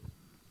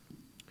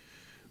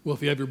Well,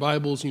 if you have your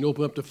Bibles, you can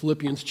open up to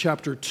Philippians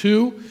chapter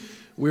 2.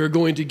 We're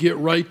going to get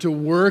right to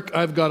work.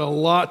 I've got a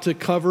lot to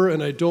cover,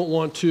 and I don't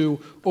want to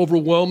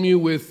overwhelm you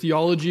with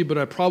theology, but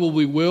I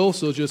probably will.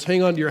 So just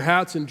hang on to your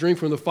hats and drink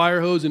from the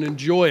fire hose and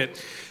enjoy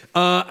it.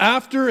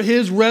 After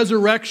his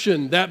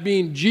resurrection, that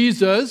being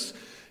Jesus,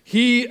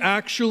 he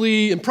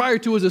actually, and prior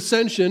to his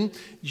ascension,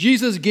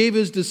 Jesus gave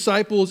his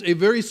disciples a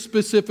very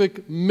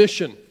specific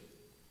mission.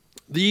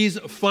 These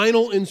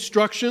final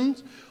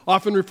instructions,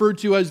 often referred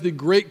to as the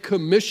Great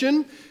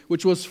Commission,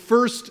 which was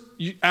first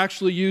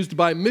actually used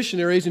by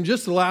missionaries in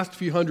just the last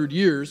few hundred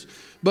years.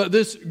 But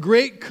this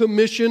Great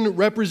Commission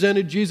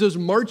represented Jesus'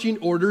 marching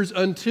orders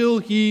until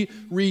he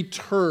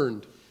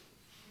returned.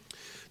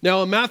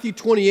 Now in Matthew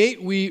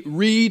 28, we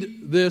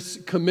read this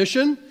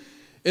commission,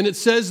 and it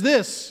says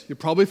this. You're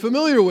probably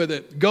familiar with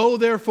it. Go,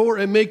 therefore,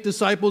 and make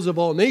disciples of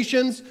all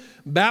nations,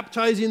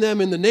 baptizing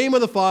them in the name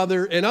of the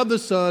Father and of the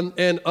Son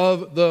and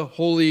of the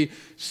Holy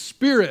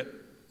Spirit.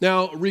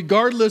 Now,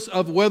 regardless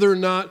of whether or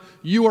not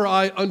you or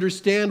I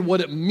understand what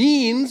it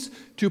means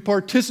to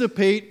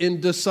participate in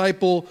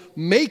disciple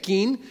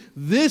making,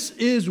 this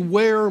is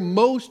where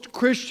most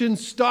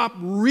Christians stop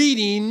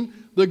reading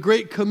the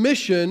Great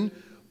Commission,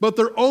 but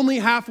they're only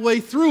halfway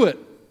through it.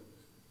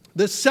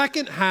 The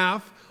second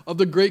half of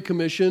the Great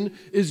Commission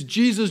is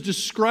Jesus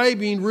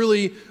describing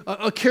really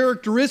a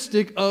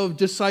characteristic of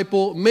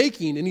disciple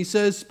making. And he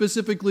says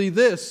specifically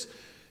this,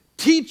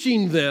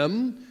 teaching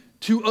them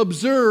to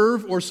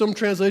observe, or some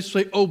translations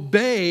say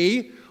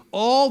obey,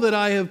 all that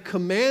I have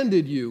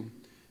commanded you.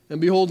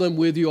 And behold, I'm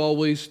with you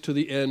always to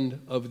the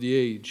end of the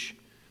age.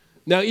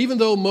 Now, even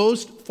though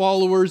most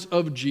followers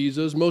of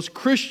Jesus, most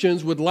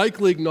Christians would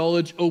likely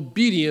acknowledge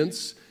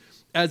obedience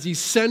as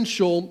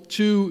essential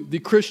to the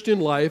Christian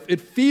life, it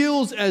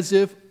feels as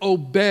if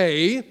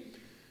obey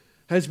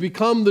has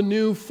become the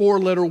new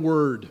four-letter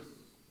word.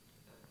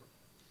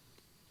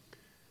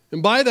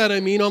 And by that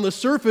I mean, on the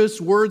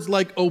surface, words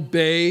like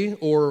obey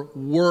or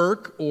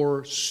work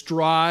or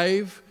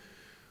strive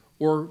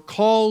or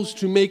calls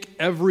to make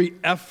every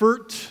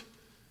effort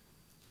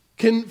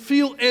can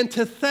feel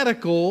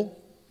antithetical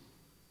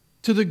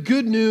to the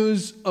good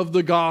news of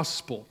the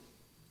gospel.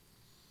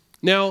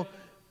 Now,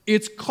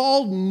 it's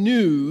called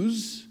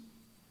news.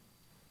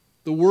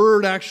 The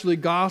word actually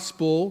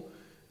gospel,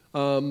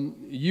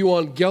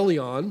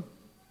 euangelion,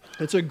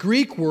 it's a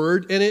Greek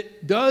word, and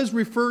it does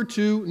refer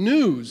to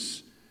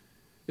news.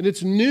 And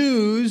it's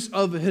news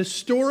of a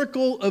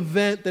historical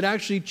event that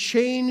actually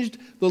changed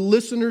the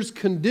listener's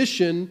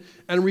condition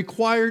and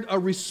required a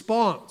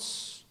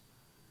response.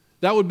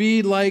 That would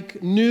be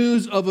like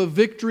news of a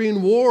victory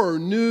in war,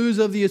 news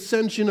of the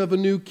ascension of a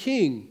new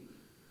king.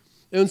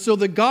 And so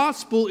the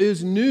gospel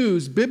is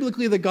news.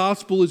 Biblically, the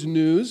gospel is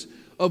news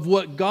of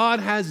what God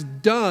has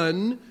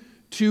done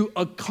to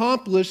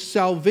accomplish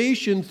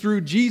salvation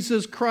through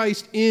Jesus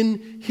Christ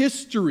in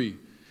history.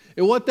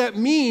 And what that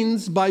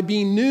means by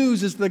being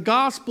news is the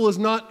gospel is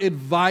not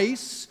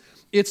advice,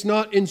 it's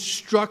not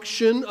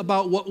instruction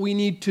about what we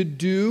need to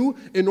do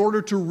in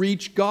order to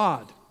reach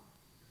God.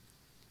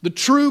 The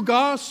true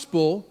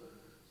gospel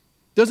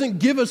doesn't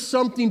give us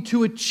something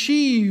to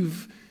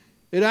achieve,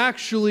 it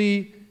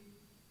actually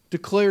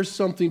declares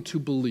something to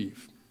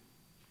believe.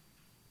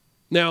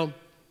 Now,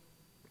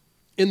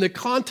 in the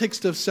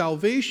context of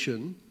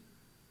salvation,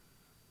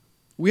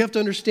 we have to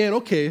understand,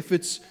 okay, if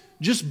it's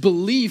just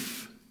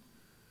belief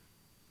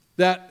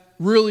that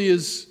really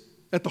is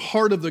at the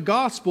heart of the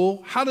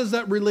gospel, how does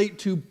that relate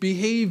to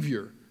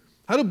behavior?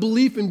 How do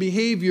belief and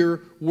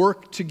behavior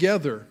work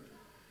together?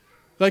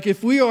 Like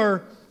if we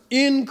are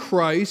in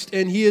Christ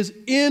and He is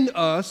in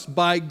us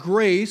by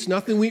grace,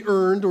 nothing we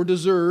earned or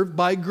deserved,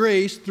 by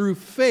grace through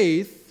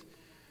faith,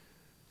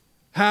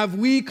 have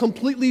we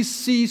completely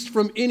ceased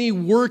from any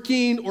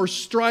working or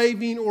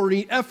striving or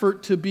any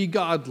effort to be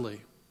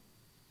godly?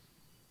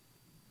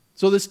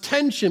 So this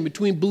tension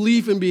between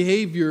belief and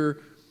behavior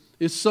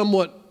is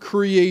somewhat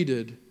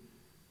created,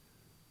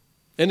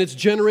 and it's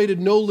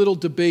generated no little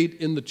debate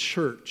in the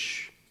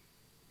church.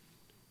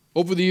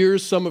 Over the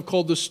years, some have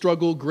called this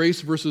struggle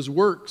grace versus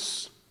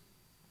works.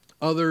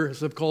 Others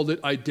have called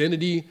it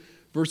identity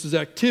versus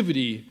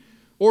activity,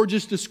 or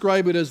just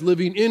describe it as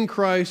living in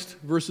Christ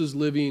versus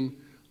living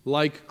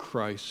like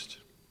Christ.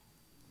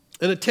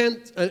 And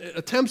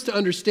attempts to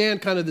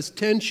understand kind of this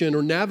tension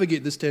or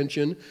navigate this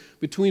tension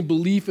between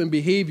belief and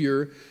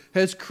behavior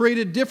has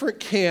created different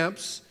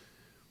camps.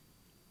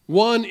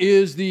 One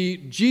is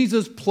the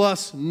Jesus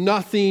plus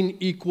nothing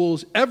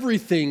equals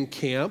everything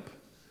camp,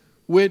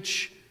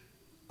 which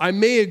I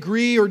may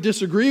agree or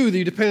disagree with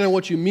you depending on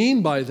what you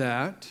mean by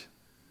that.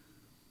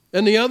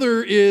 And the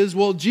other is,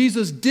 well,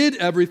 Jesus did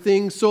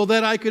everything so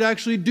that I could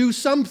actually do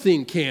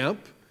something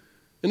camp.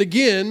 And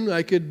again,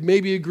 I could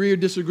maybe agree or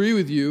disagree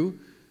with you.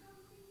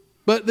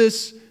 But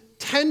this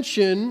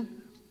tension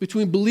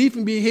between belief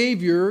and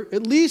behavior,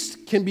 at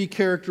least can be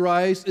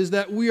characterized as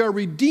that we are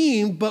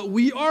redeemed, but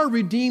we are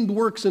redeemed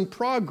works in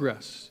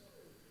progress.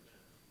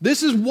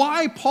 This is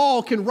why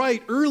Paul can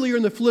write earlier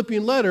in the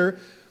Philippian letter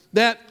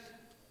that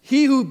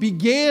he who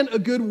began a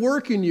good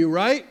work in you,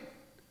 right?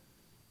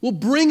 will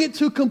bring it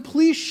to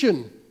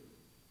completion.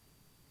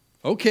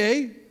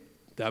 Okay,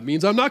 that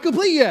means I'm not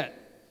complete yet.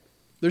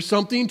 There's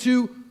something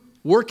to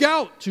work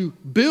out, to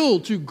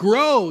build, to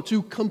grow,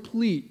 to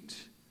complete.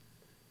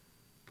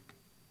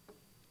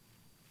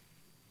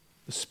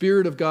 The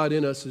Spirit of God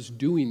in us is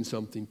doing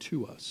something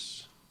to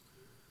us.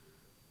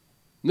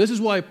 And this is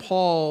why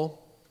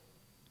Paul,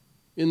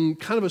 in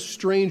kind of a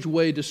strange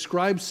way,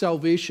 describes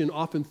salvation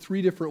often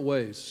three different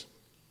ways.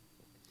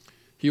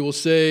 He will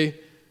say,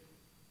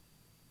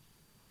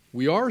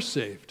 we are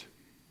saved.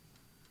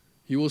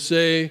 He will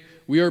say,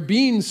 we are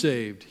being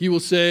saved. He will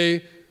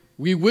say,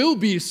 we will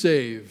be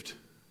saved.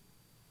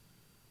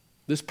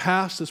 This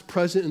past, this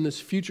present, and this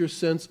future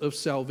sense of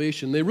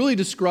salvation. They really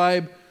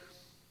describe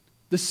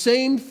the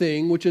same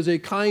thing, which is a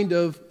kind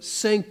of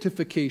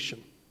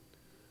sanctification.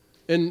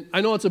 And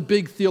I know it's a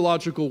big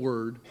theological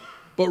word,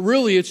 but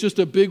really it's just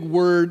a big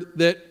word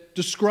that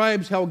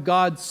describes how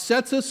God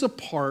sets us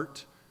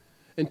apart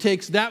and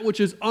takes that which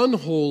is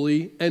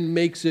unholy and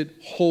makes it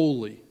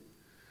holy.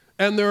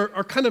 And there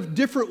are kind of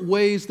different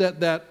ways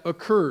that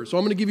occurs. So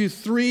I'm going to give you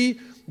three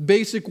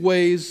basic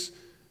ways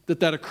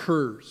that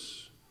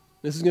occurs.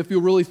 This is going to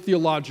feel really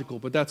theological,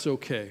 but that's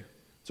okay.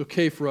 It's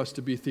okay for us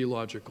to be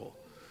theological.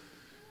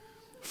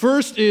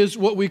 First is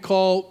what we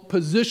call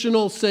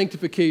positional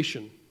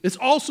sanctification. It's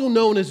also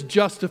known as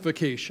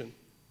justification.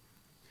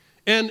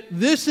 And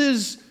this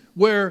is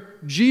where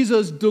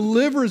Jesus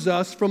delivers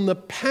us from the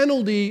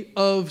penalty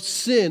of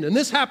sin. And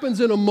this happens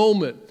in a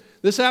moment.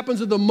 This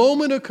happens at the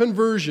moment of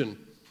conversion.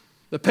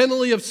 The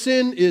penalty of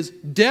sin is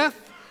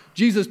death.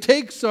 Jesus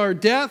takes our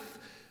death.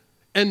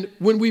 And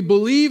when we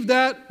believe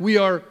that, we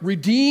are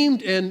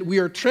redeemed and we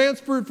are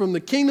transferred from the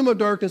kingdom of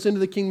darkness into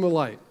the kingdom of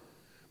light.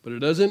 But it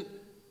doesn't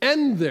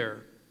end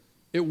there.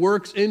 It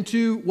works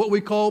into what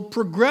we call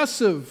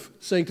progressive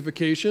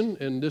sanctification.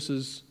 And this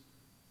is,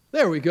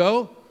 there we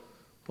go.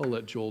 I'll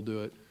let Joel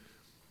do it.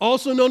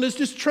 Also known as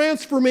just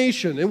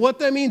transformation. And what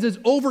that means is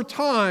over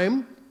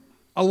time,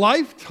 a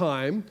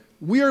lifetime,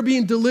 we are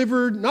being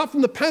delivered not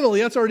from the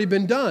penalty, that's already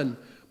been done,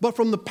 but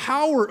from the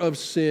power of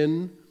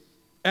sin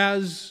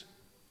as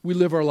we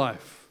live our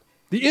life.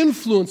 The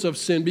influence of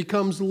sin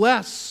becomes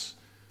less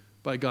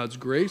by God's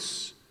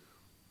grace.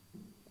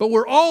 But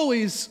we're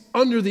always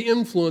under the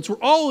influence. We're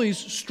always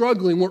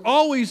struggling. We're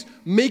always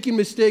making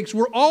mistakes.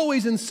 We're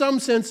always, in some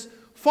sense,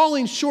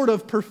 falling short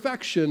of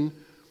perfection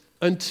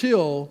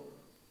until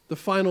the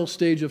final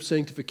stage of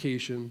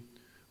sanctification,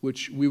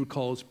 which we would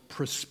call as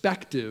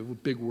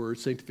prospective, big word,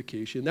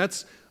 sanctification.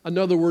 That's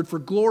another word for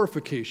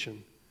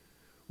glorification,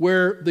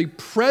 where the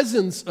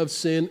presence of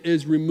sin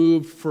is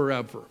removed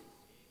forever.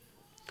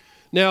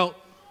 Now,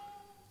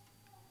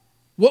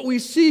 what we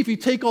see, if you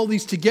take all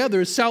these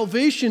together, is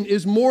salvation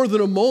is more than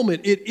a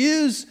moment. It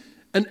is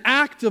an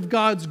act of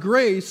God's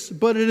grace,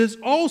 but it is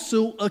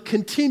also a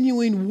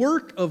continuing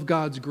work of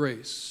God's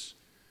grace.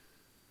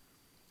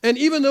 And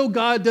even though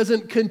God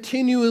doesn't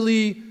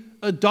continually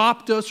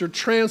adopt us or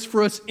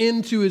transfer us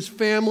into his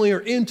family or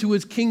into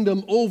his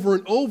kingdom over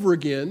and over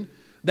again,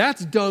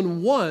 that's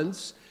done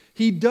once.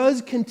 He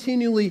does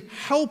continually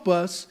help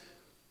us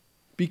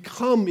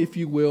become, if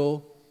you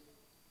will,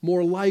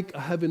 more like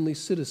a heavenly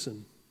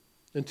citizen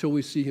until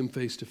we see him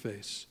face to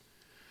face.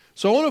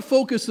 So I want to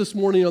focus this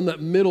morning on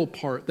that middle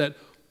part, that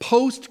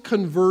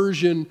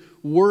post-conversion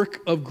work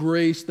of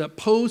grace, that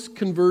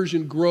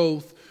post-conversion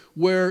growth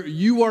where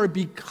you are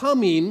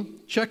becoming,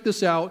 check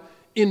this out,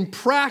 in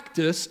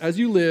practice as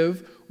you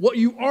live, what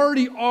you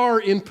already are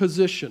in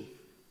position.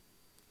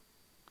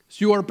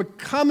 So you are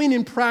becoming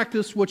in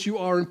practice what you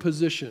are in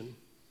position.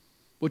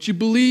 What you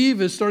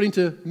believe is starting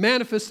to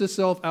manifest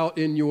itself out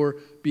in your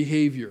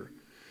behavior.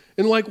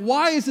 And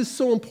why is this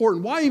so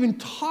important? Why even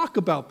talk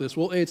about this?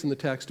 Well, A, it's in the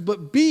text.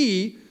 But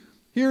B,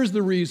 here's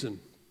the reason.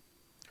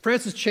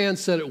 Francis Chan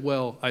said it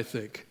well, I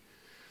think.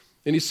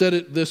 And he said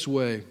it this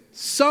way.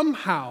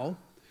 Somehow,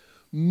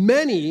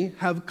 many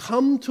have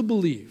come to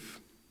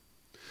believe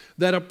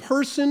that a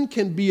person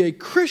can be a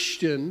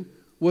Christian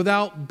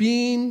without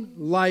being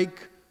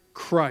like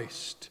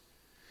Christ.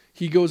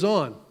 He goes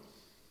on.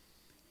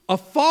 A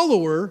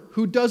follower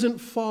who doesn't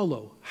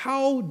follow.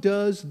 How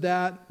does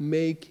that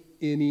make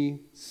any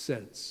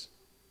sense?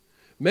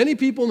 Many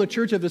people in the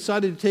church have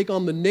decided to take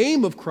on the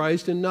name of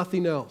Christ and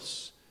nothing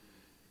else.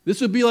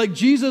 This would be like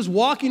Jesus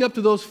walking up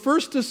to those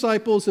first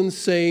disciples and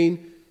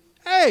saying,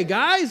 "Hey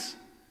guys,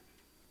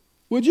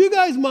 would you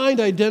guys mind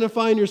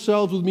identifying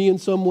yourselves with me in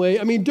some way?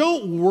 I mean,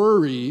 don't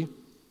worry.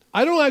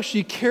 I don't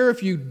actually care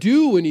if you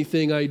do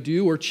anything I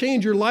do or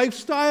change your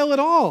lifestyle at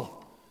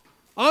all.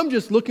 I'm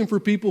just looking for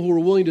people who are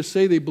willing to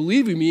say they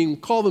believe in me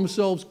and call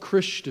themselves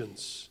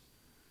Christians."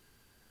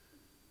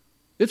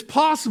 It's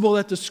possible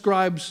that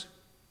describes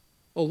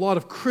a lot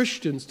of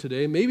Christians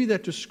today. Maybe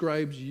that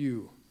describes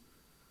you.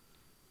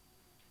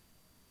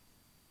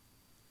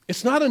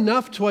 It's not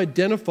enough to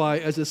identify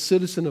as a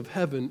citizen of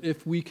heaven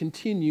if we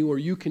continue, or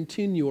you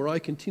continue, or I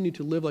continue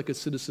to live like a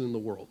citizen in the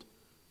world.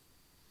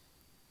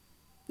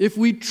 If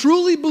we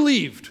truly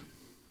believed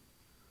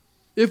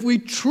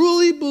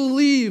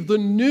the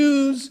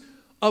news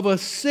of a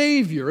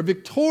Savior, a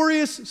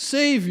victorious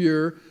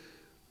Savior,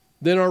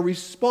 then our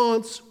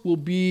response will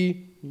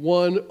be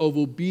one of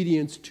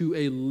obedience to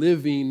a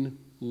living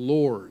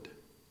Lord.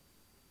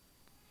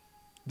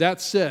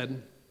 That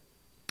said,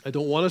 I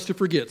don't want us to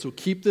forget, so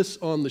keep this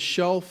on the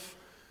shelf,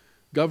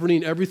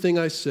 governing everything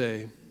I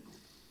say,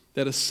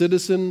 that a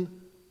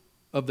citizen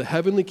of the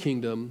heavenly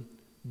kingdom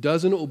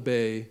doesn't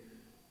obey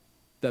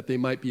that they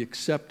might be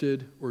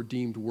accepted or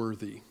deemed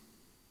worthy.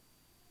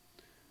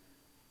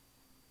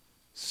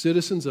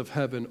 Citizens of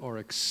heaven are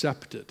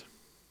accepted,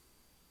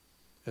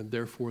 and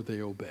therefore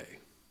they obey.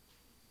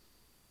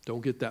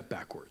 Don't get that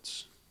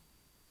backwards.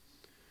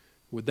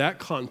 With that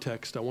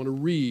context, I want to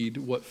read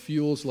what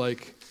feels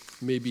like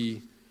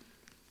maybe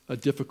a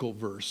difficult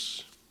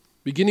verse.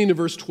 Beginning in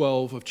verse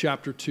 12 of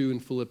chapter 2 in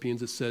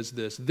Philippians, it says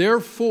this: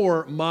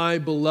 "Therefore, my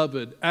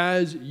beloved,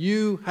 as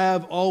you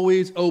have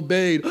always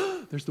obeyed,"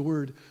 there's the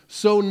word,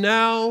 "so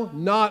now,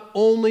 not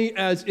only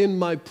as in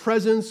my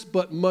presence,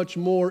 but much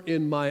more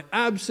in my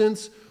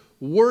absence,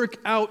 work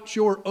out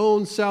your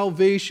own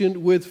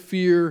salvation with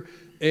fear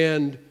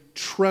and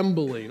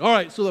trembling." All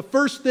right, so the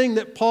first thing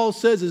that Paul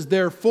says is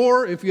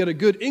therefore. If you had a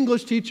good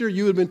English teacher,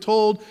 you would have been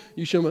told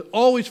you should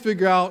always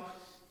figure out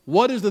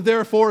what is the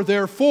therefore.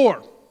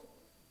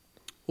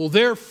 Well,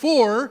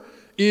 therefore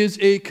is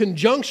a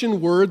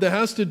conjunction word that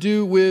has to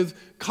do with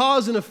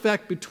cause and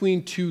effect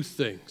between two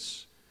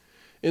things.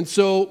 And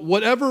so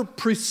whatever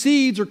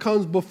precedes or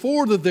comes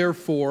before the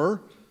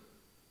therefore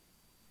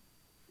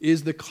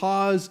is the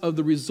cause of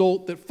the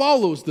result that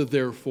follows the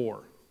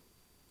therefore.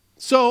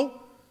 So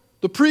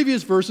the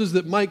previous verses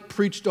that Mike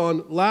preached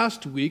on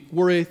last week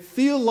were a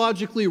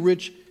theologically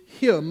rich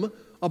hymn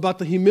about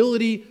the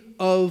humility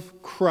of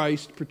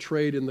Christ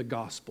portrayed in the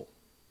gospel.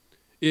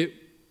 It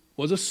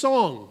was a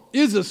song,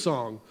 is a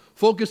song,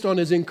 focused on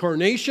his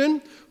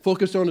incarnation,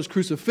 focused on his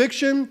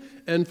crucifixion,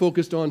 and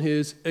focused on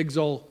his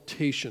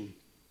exaltation.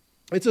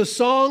 It's a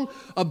song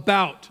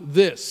about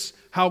this,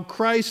 how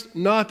Christ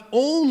not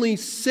only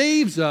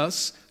saves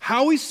us,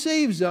 how he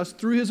saves us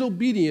through his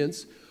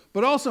obedience,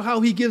 but also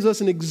how he gives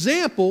us an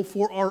example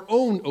for our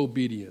own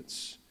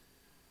obedience.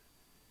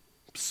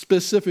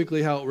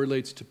 Specifically how it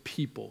relates to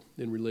people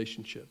in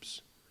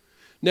relationships.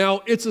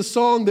 Now, it's a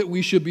song that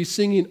we should be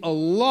singing a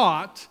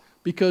lot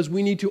because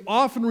we need to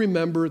often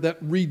remember that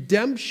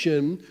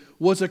redemption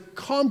was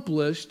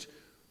accomplished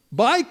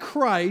by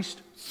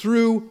Christ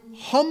through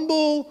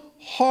humble,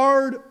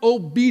 hard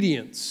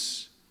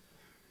obedience.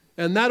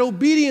 And that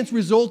obedience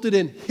resulted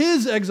in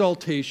his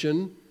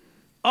exaltation,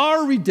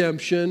 our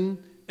redemption,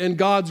 and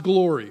God's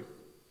glory.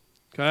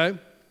 Okay?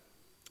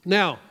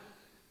 Now,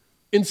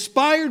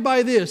 inspired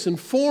by this,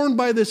 informed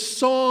by this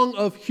song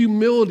of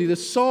humility, the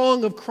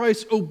song of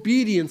Christ's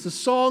obedience, the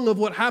song of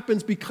what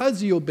happens because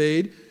he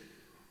obeyed,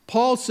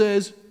 Paul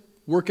says,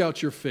 work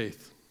out your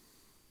faith.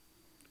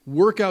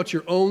 Work out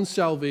your own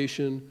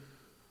salvation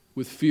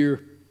with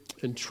fear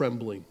and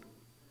trembling.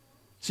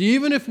 See,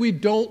 even if we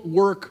don't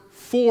work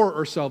for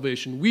our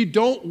salvation, we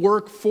do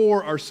work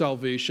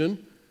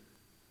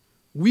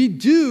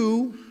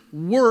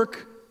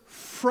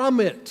from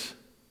it.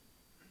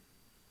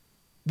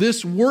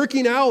 This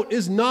working out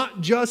is not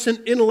just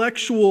an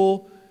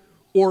intellectual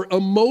or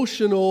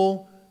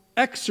emotional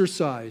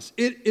exercise.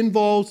 It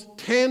involves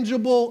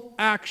tangible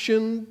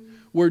action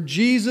where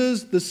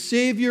Jesus, the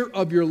Savior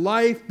of your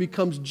life,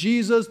 becomes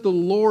Jesus, the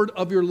Lord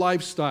of your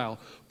lifestyle.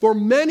 For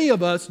many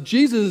of us,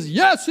 Jesus is,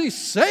 yes, he's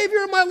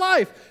Savior of my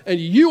life, and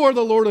you are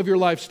the Lord of your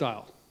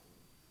lifestyle.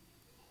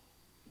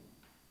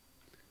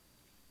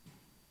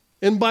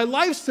 And by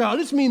lifestyle, I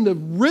just mean the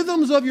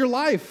rhythms of your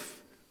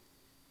life.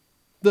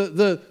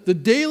 The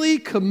daily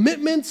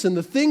commitments and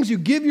the things you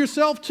give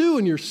yourself to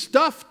and your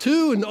stuff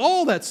to and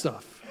all that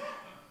stuff.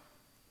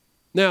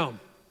 Now,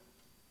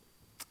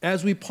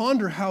 as we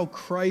ponder how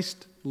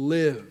Christ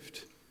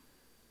lived,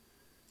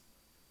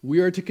 we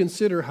are to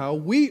consider how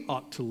we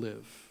ought to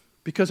live,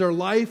 because our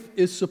life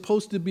is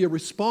supposed to be a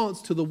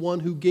response to the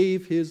one who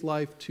gave his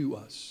life to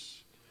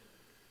us.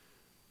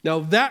 Now,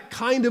 that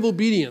kind of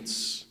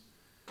obedience,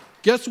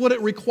 guess what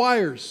it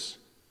requires?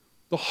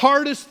 The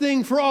hardest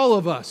thing for all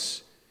of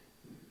us,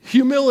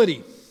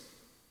 humility.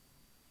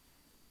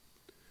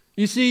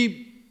 You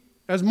see,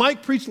 as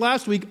Mike preached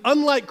last week,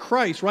 unlike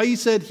Christ, right? He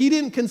said he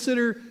didn't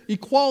consider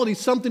equality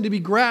something to be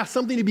grasped,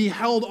 something to be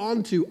held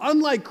onto.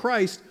 Unlike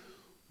Christ,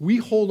 we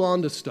hold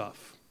on to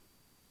stuff.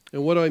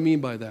 And what do I mean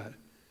by that?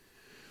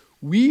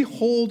 We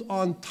hold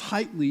on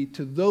tightly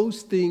to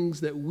those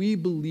things that we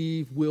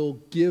believe will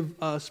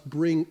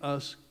bring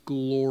us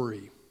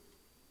glory.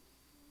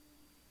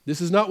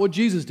 This is not what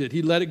Jesus did.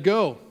 He let it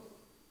go.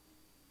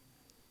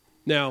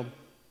 Now,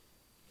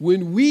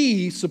 when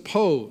we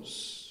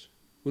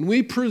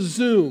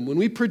presume, when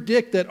we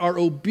predict that our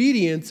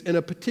obedience in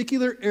a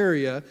particular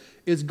area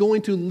is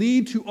going to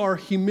lead to our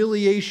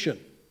humiliation.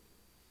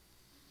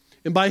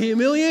 And by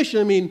humiliation,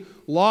 I mean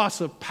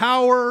loss of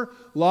power,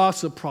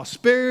 loss of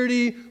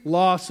prosperity,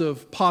 loss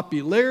of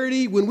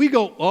popularity. When we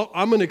go, oh,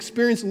 I'm going to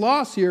experience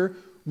loss here,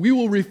 we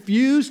will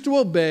refuse to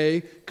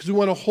obey because we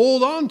want to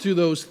hold on to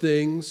those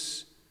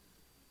things.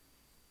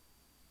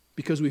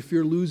 because we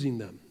fear losing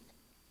them.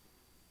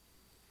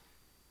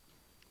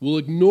 We'll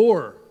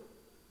ignore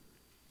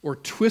or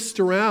twist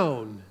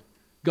around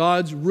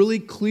God's really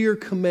clear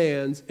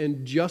commands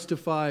and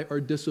justify our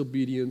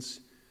disobedience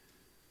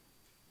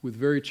with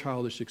very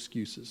childish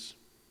excuses.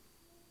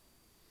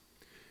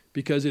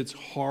 Because it's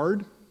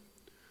hard,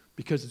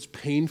 because it's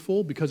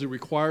painful, because it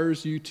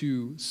requires you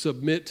to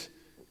submit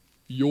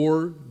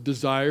your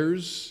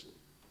desires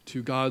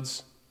to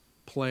God's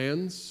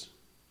plans,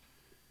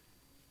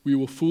 we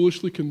will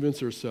foolishly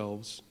convince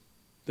ourselves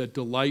that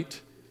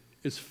delight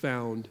is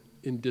found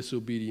in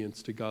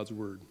disobedience to God's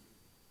word.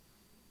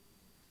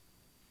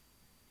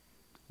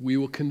 We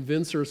will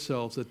convince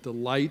ourselves that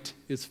delight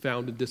is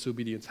found in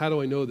disobedience. How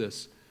do I know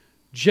this?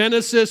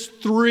 Genesis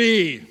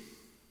 3.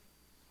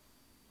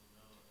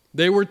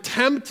 They were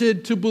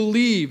tempted to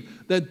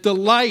believe that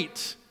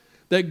delight,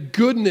 that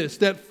goodness,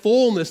 that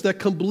fullness, that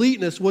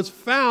completeness was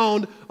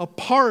found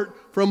apart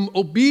from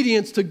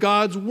obedience to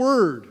God's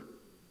word.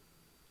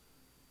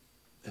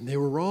 And they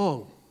were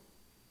wrong.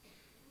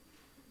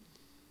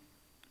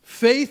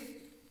 Faith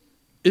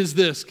is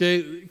this,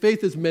 okay?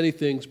 Faith is many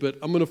things, but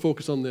I'm going to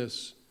focus on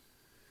this.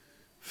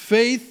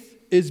 Faith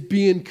is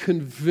being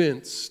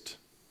convinced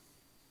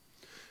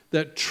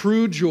that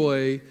true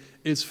joy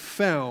is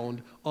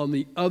found on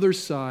the other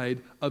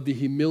side of the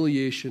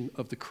humiliation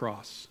of the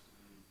cross.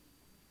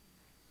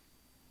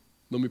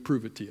 Let me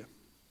prove it to you.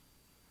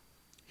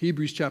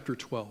 Hebrews chapter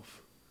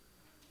 12.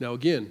 Now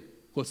again,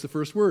 what's the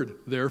first word?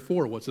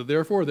 Therefore. What's the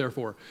therefore?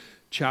 Therefore.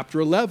 Chapter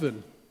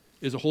 11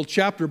 is a whole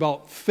chapter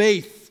about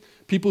faith.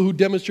 People who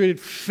demonstrated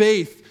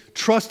faith,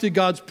 trusted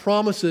God's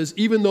promises,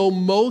 even though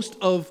most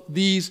of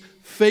these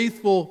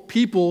faithful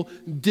people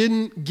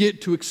didn't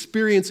get to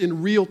experience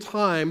in real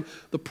time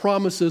the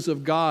promises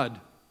of God.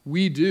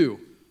 We do.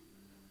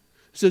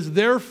 It says,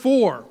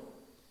 therefore,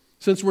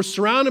 since we're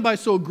surrounded by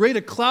so great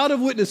a cloud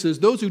of witnesses,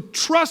 those who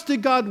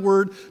trusted God's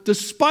word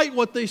despite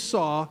what they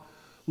saw,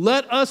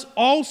 let us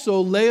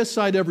also lay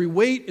aside every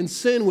weight and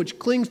sin which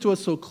clings to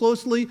us so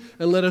closely,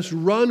 and let us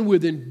run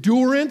with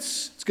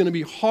endurance. It's going to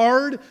be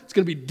hard. It's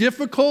going to be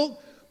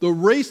difficult. The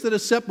race that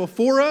is set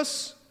before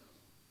us,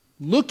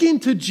 looking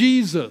to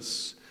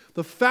Jesus,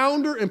 the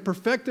founder and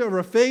perfecter of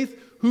our faith,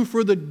 who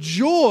for the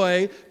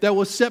joy that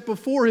was set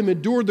before him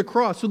endured the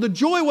cross. So the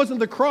joy wasn't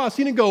the cross.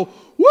 He didn't go,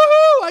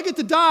 woohoo, I get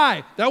to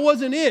die. That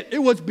wasn't it. It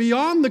was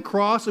beyond the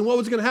cross and what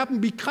was going to happen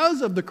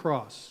because of the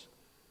cross.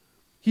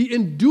 He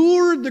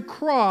endured the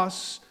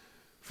cross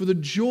for the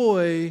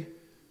joy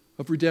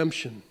of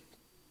redemption,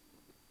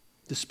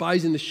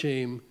 despising the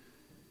shame,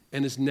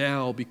 and is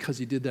now, because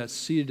he did that,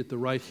 seated at the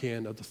right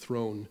hand of the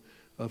throne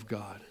of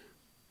God.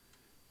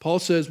 Paul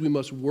says we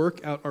must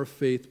work out our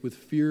faith with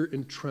fear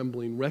and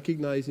trembling,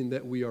 recognizing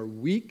that we are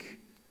weak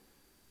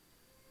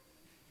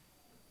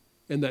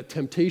and that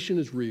temptation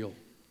is real.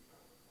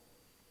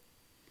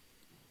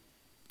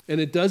 And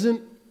it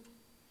doesn't,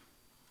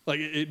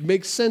 it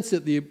makes sense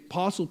that the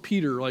Apostle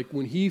Peter,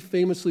 when he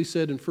famously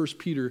said in 1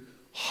 Peter,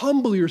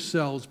 humble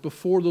yourselves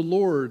before the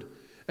Lord.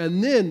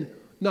 And then,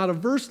 not a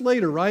verse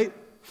later, right?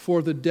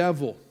 For the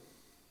devil,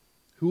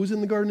 who was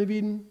in the Garden of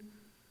Eden,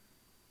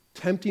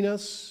 tempting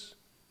us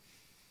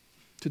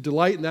to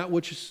delight in that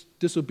which is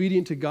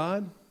disobedient to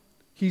God.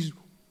 He's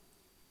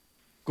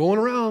going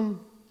around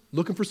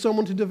looking for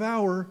someone to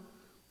devour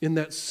in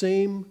that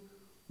same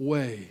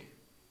way.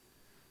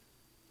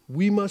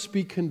 We must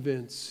be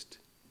convinced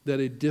that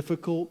a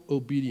difficult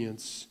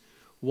obedience,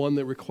 one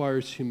that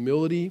requires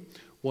humility,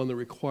 one that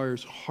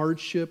requires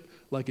hardship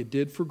like it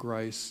did for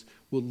Christ,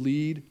 will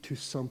lead to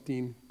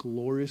something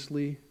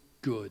gloriously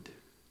good.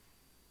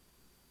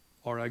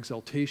 Our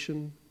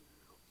exaltation,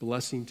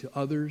 blessing to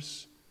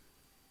others,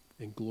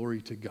 and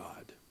glory to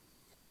God.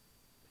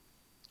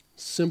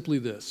 Simply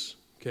this,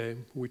 okay?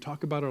 When we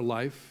talk about our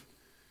life,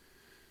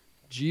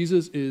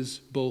 Jesus is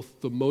both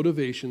the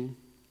motivation,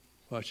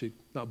 well, actually,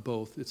 not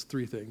both, it's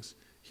three things.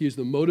 He is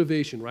the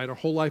motivation, right? Our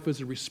whole life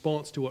is a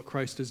response to what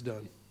Christ has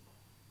done.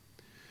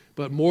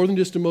 But more than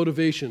just a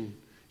motivation,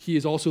 he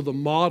is also the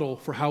model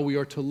for how we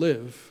are to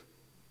live.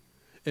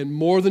 And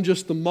more than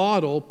just the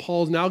model,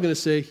 Paul's now going to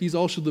say he's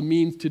also the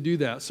means to do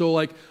that. So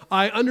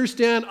I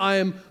understand I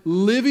am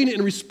living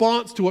in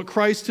response to what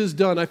Christ has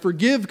done. I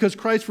forgive because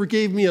Christ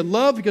forgave me. I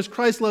love because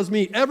Christ loves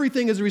me.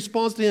 Everything is a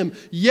response to him.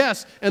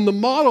 Yes, and the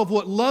model of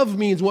what love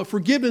means, what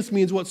forgiveness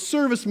means, what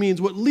service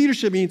means, what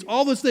leadership means,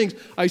 all those things,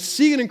 I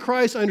see it in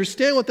Christ. I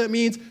understand what that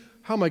means.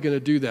 How am I going to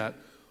do that?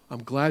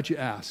 I'm glad you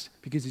asked,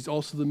 because he's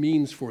also the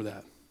means for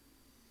that.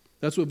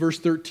 That's what verse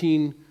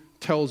 13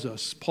 tells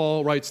us.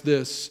 Paul writes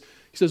this.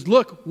 He says,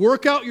 look,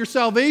 work out your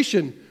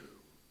salvation.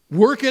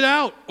 Work it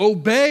out.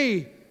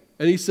 Obey.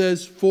 And he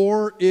says,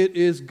 for it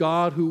is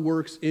God who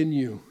works in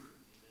you,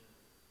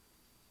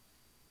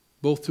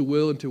 both to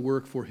will and to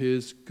work for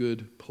his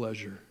good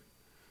pleasure.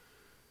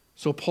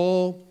 So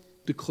Paul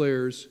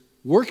declares,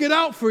 work it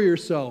out for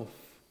yourself.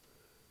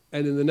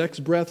 And in the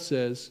next breath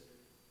says,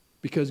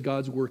 because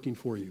God's working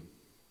for you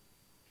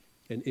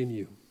and in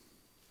you.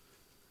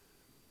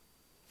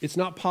 It's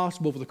not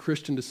possible for the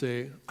Christian to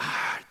say,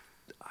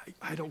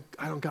 I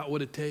don't got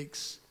what it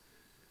takes.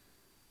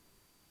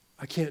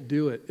 I can't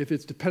do it. If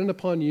it's dependent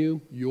upon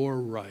you, you're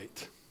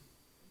right.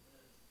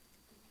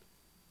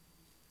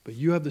 But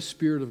you have the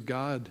Spirit of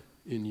God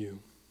in you.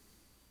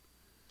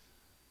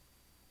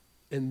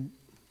 And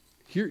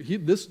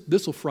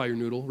this will fry your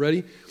noodle.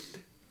 Ready?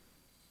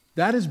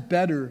 That is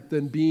better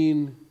than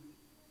being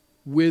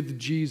with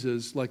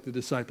Jesus like the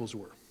disciples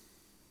were.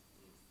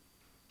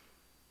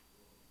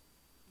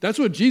 That's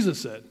what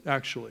Jesus said,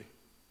 actually.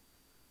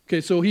 Okay,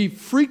 so he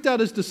freaked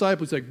out his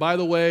disciples. He's like, by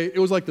the way, it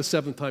was like the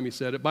 7th time he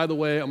said it. By the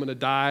way, I'm going to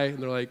die. And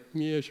they're like,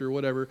 yeah, sure,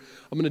 whatever.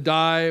 I'm going to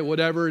die,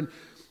 whatever. And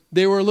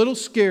they were a little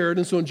scared.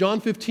 And so in John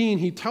 15,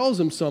 he tells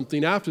them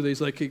something after that. He's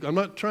like, hey, I'm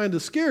not trying to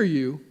scare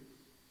you.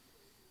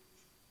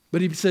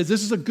 But he says,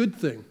 this is a good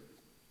thing.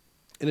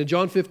 And in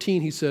John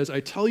 15, he says, I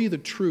tell you the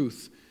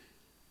truth.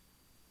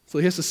 So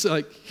he has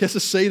to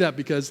say that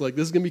because this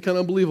is going to be kind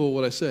of unbelievable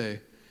what I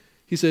say.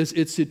 He says,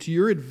 it's to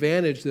your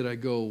advantage that I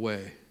go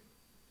away.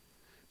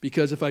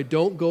 Because if I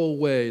don't go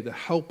away, the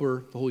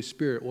Helper, the Holy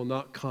Spirit, will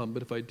not come.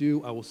 But if I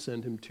do, I will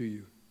send him to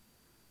you.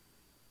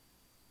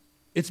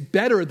 It's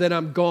better that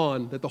I'm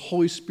gone, that the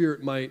Holy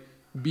Spirit might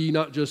be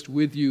not just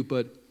with you,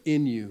 but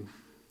in you.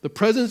 The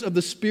presence of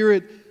the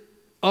Spirit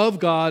of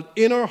God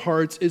in our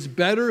hearts is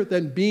better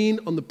than being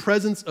on the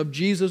presence of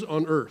Jesus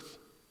on earth.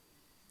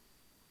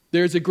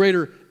 There's a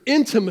greater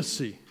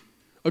intimacy,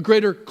 a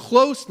greater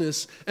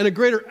closeness, and a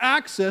greater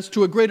access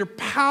to a greater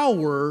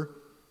power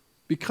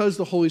because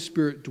the Holy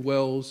Spirit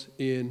dwells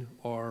in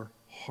our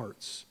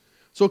hearts.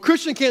 So a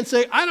Christian can't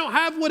say, I don't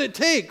have what it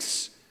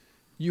takes.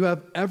 You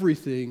have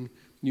everything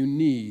you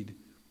need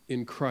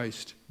in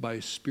Christ by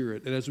His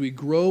Spirit. And as we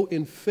grow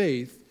in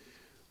faith,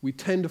 we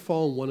tend to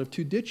fall in one of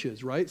two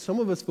ditches, right? Some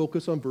of us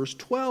focus on verse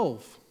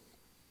 12.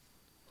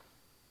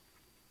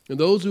 And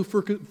those who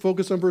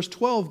focus on verse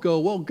 12 go,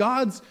 well,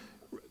 God's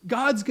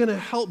going to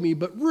help me,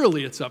 but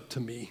really it's up to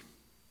me.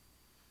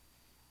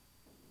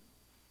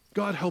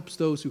 God helps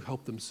those who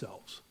help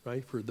themselves, right?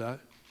 You've heard that.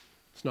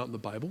 It's not in the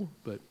Bible,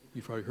 but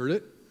you've probably heard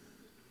it.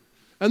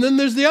 And then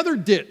there's the other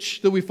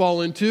ditch that we fall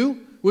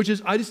into, which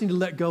is I just need to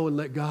let go and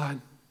let God.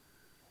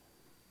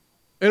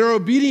 And our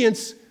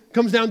obedience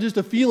comes down to just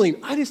a feeling.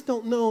 I just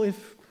don't know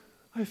if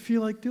I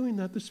feel like doing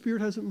that. The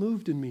Spirit hasn't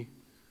moved in me.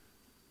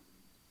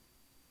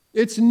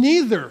 It's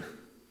neither,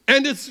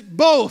 and it's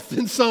both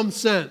in some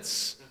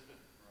sense.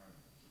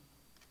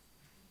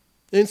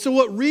 And so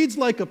what reads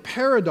like a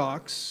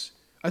paradox,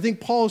 I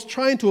think Paul is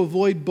trying to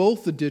avoid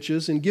both the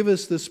ditches and give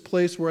us this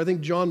place where I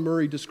think John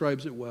Murray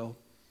describes it well,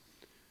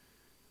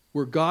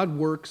 where God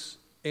works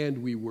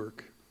and we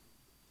work.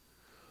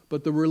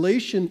 But the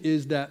relation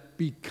is that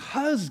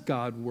because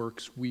God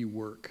works, we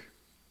work.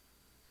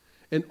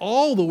 And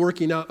all the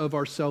working out of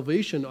our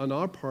salvation on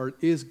our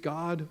part is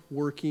God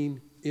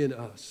working in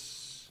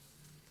us.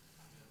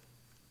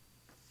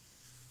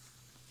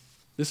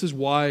 This is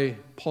why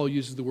Paul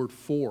uses the word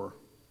for.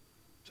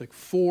 It's like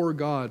for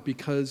God,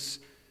 because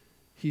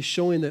he's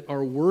showing that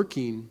our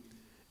working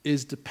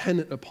is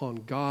dependent upon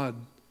God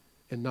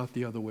and not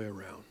the other way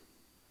around.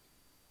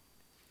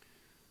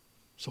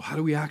 So how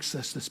do we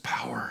access this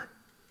power?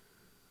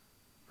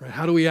 Right?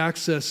 How do we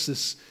access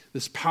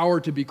this power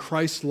to be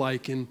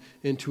Christ-like and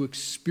to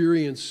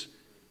experience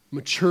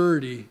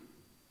maturity?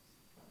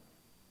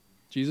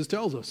 Jesus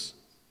tells us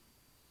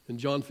in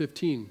John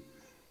 15.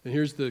 And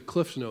here's the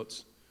Cliff's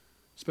Notes.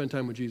 Spend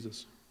time with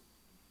Jesus.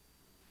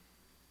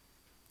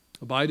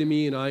 Abide in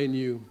me and I in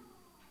you.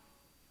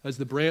 As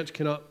the branch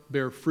cannot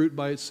bear fruit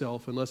by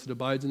itself unless it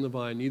abides in the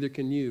vine, neither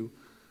can you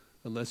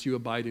unless you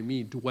abide in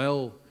me.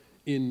 Dwell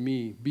in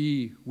me.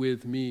 Be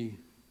with me.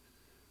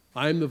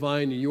 I am the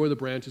vine and you are the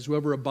branches.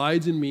 Whoever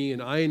abides in me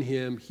and I in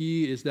him,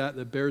 he is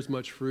that bears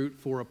much fruit.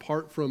 For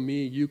apart from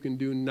me, you can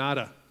do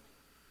nada.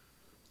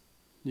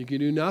 You can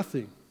do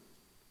nothing.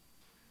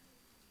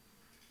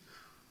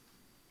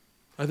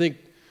 I think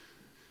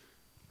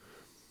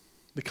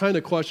the kind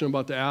of question I'm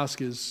about to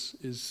ask is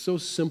so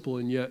simple,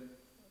 and yet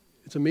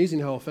it's amazing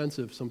how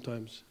offensive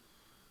sometimes.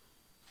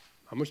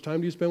 How much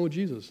time do you spend with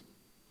Jesus?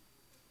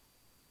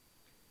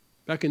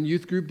 Back in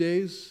youth group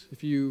days,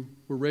 if you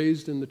were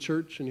raised in the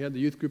church and you had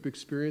the youth group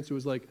experience, it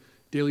was like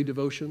daily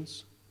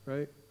devotions,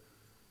 right?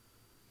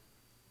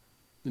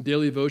 The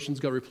daily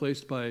devotions got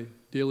replaced by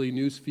daily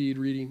news feed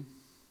reading.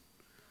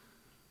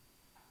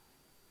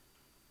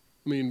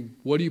 I mean,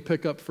 what do you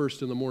pick up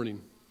first in the morning?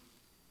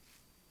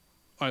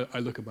 I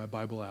look at my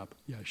Bible app.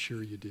 Yeah,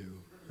 sure you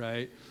do,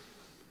 right?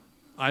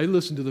 I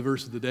listen to the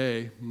verse of the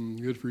day.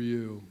 Good for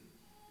you.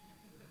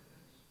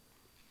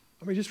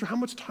 I mean, just for how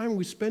much time are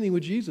we spending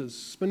with Jesus?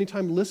 Spending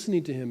time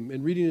listening to him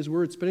and reading his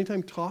word, spending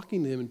time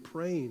talking to him and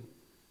praying.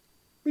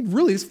 I mean,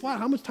 really, it's flat.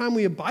 How much time are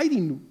we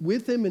abiding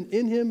with him and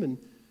in him? And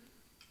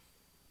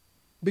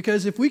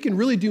because if we can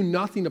really do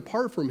nothing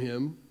apart from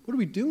him, what are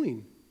we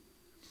doing?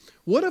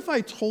 What if I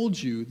told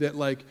you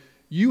that,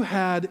 you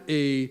had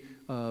a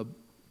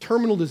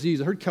terminal disease?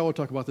 I heard Keller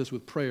talk about this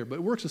with prayer, but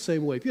it works the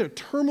same way. If you had a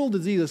terminal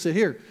disease, I said,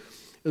 here,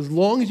 as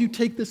long as you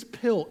take this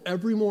pill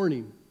every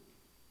morning,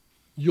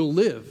 you'll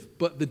live.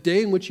 But the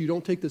day in which you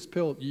don't take this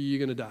pill, you're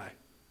going to die.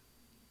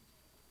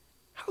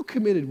 How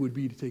committed would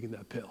you be to taking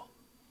that pill?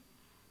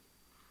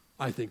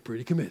 I think,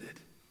 pretty committed,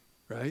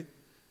 right?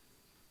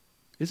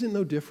 Isn't it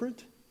no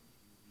different?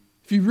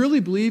 If you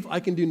really believe I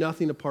can do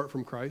nothing apart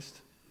from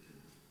Christ,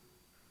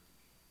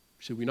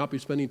 should we not be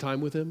spending time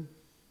with him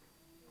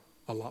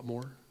a lot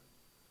more?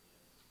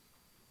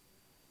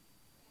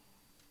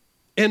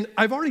 And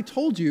I've already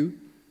told you,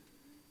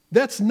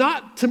 that's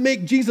not to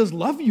make Jesus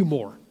love you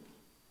more.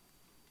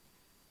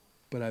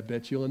 But I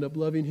bet you'll end up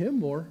loving him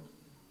more.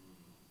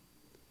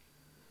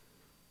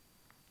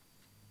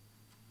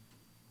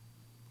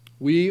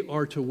 We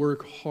are to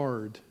work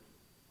hard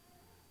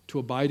to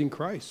abide in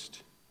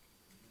Christ.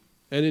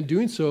 And in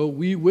doing so,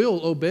 we will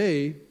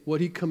obey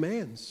what he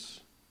commands.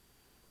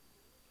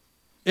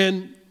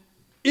 And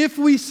if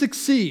we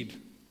succeed,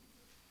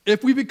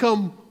 if we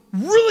become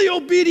really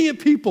obedient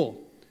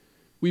people,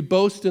 we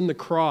boast in the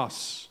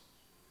cross.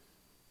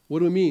 What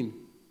do we mean?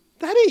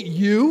 That ain't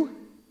you.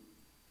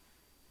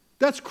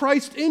 That's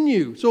Christ in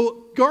you. So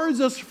it guards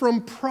us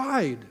from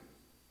pride.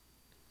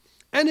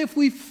 And if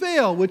we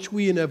fail, which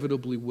we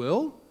inevitably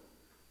will,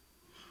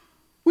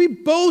 we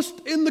boast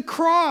in the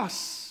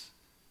cross.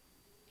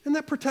 And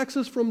that protects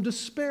us from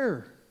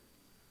despair.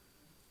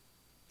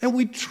 And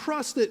we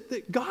trust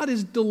that God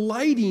is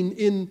delighting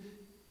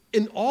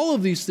in all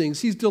of these things.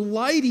 He's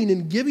delighting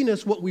in giving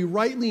us what we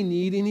rightly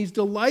need, and he's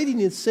delighting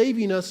in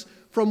saving us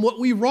from what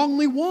we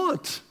wrongly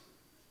want,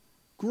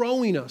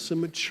 growing us and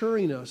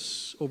maturing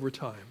us over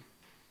time.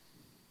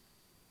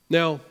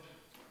 Now,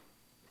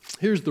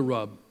 here's the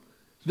rub.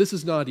 This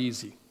is not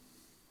easy.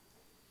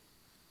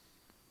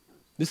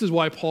 This is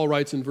why Paul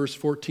writes in verse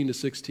 14 to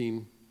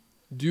 16,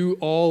 do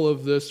all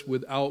of this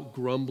without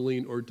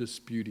grumbling or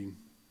disputing.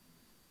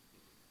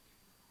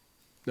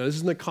 Now, this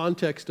is in the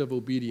context of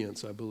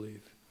obedience, I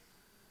believe.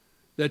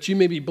 That you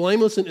may be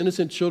blameless and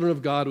innocent children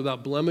of God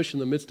without blemish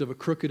in the midst of a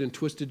crooked and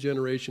twisted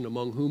generation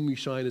among whom we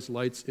shine as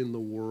lights in the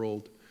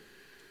world.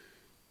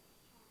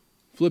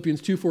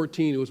 Philippians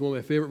 2:14, it was one of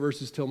my favorite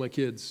verses to tell my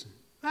kids.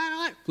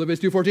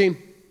 Philippians 2:14,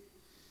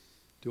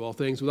 do all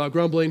things without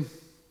grumbling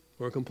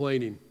or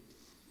complaining.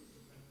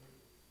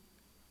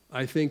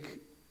 I think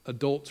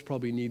adults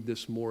probably need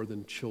this more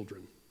than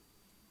children.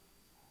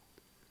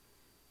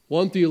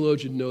 One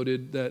theologian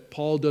noted that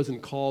Paul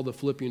doesn't call the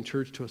Philippian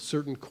church to a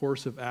certain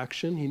course of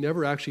action. He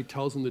never actually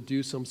tells them to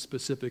do some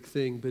specific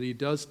thing, but he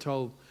does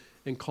tell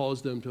and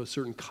calls them to a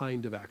certain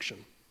kind of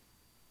action.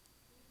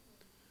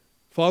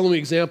 Following the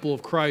example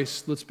of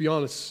Christ, let's be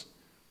honest,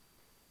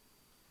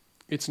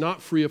 it's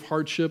not free of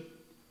hardship.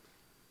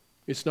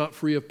 It's not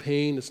free of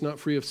pain. It's not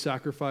free of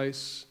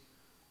sacrifice.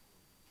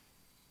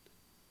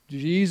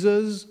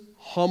 Jesus'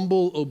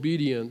 humble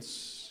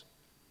obedience,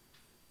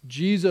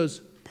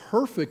 Jesus'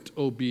 perfect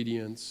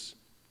obedience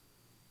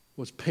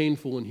was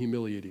painful and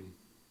humiliating.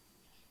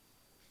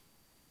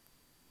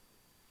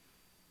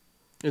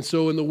 And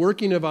so in the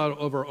working of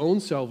our own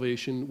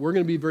salvation, we're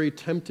going to be very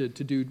tempted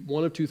to do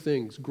one of two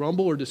things,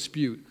 grumble or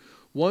dispute.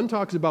 One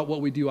talks about what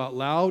we do out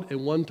loud,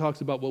 and one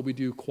talks about what we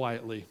do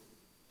quietly.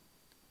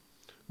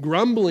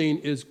 Grumbling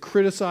is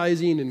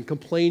criticizing and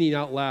complaining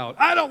out loud.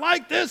 I don't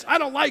like this. I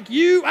don't like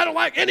you. I don't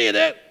like any of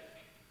that.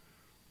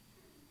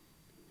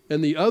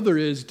 And the other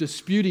is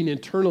disputing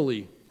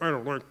internally. I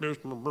don't like this.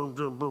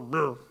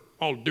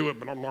 I'll do it,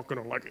 but I'm not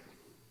going to like it.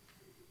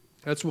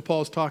 That's what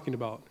Paul's talking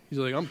about. He's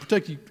like, I'm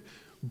protecting you.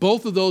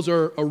 Both of those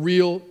are a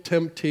real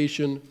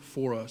temptation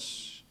for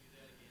us.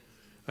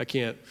 I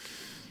can't.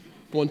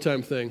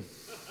 One-time thing.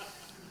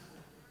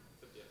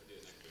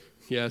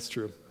 Yeah, it's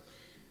true.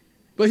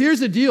 But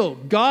here's the deal.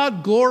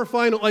 God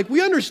glorifying, like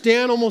we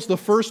understand almost the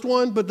first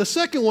one, but the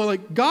second one,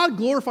 like God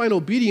glorifying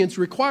obedience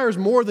requires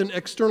more than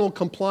external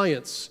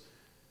compliance.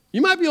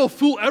 You might be able to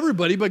fool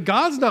everybody, but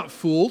God's not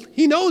fooled.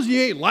 He knows you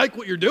ain't like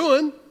what you're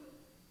doing.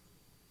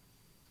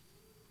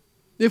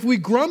 If we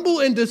grumble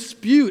and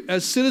dispute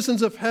as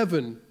citizens of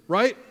heaven,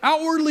 right,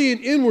 outwardly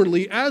and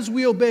inwardly, as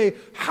we obey,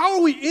 how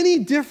are we any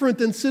different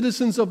than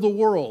citizens of the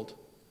world?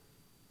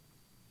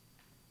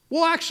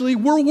 Well, actually,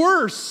 we're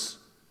worse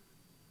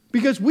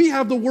because we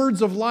have the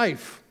words of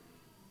life.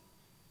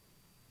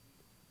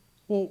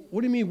 Well,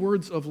 what do you mean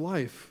words of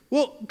life?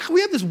 Well,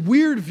 we have this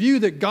weird view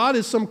that God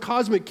is some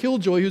cosmic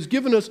killjoy who's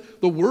given us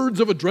the words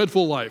of a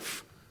dreadful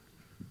life.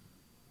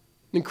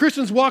 And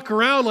Christians walk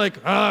around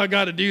like, I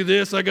got to do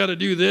this, I got to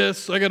do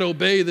this, I got to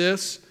obey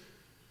this.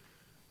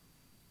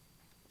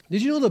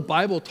 Did you know the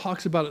Bible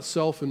talks about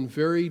itself in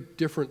very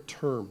different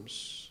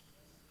terms?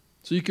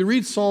 So you can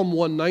read Psalm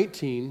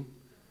 119,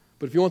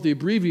 but if you want the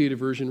abbreviated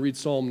version, read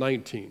Psalm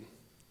 19.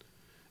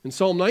 And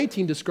Psalm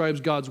 19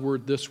 describes God's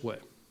word this way.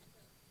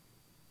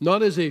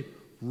 Not as a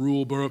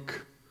rule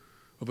book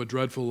of a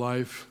dreadful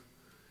life.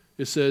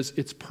 It says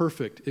it's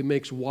perfect, it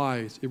makes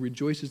wise, it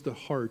rejoices the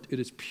heart, it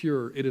is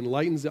pure, it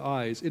enlightens the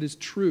eyes, it is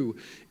true,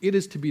 it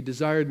is to be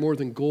desired more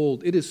than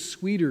gold, it is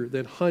sweeter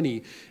than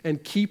honey,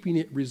 and keeping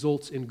it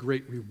results in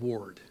great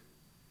reward.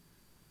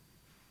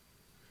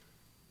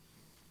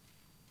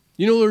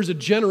 You know, there's a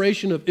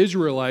generation of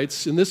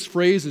Israelites, and this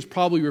phrase is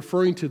probably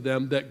referring to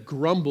them, that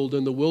grumbled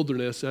in the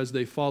wilderness as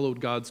they followed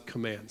God's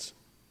commands.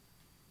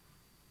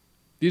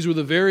 These were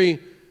the very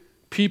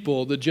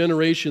people, the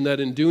generation that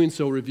in doing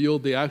so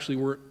revealed they actually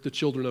weren't the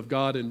children of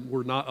God and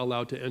were not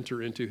allowed to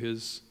enter into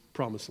his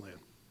promised land.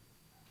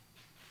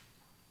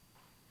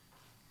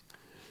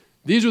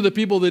 These were the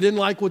people that didn't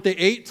like what they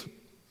ate,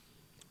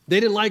 they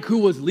didn't like who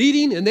was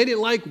leading, and they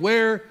didn't like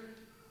where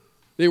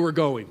they were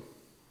going.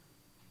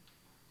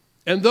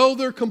 And though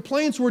their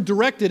complaints were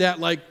directed at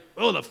like,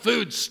 oh, the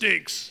food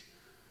stinks,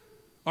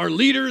 our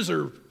leaders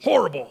are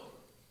horrible,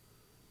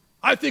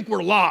 I think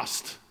we're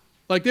lost.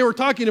 Like they were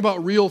talking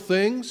about real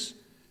things,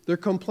 their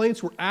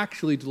complaints were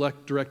actually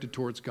directed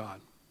towards God.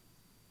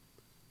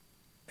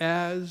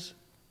 As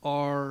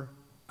are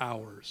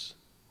ours.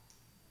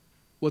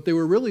 What they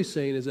were really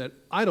saying is that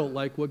I don't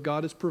like what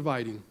God is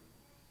providing.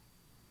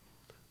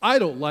 I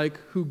don't like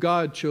who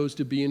God chose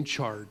to be in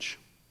charge.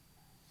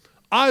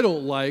 I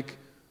don't like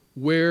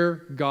where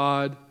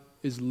God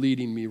is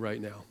leading me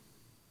right now.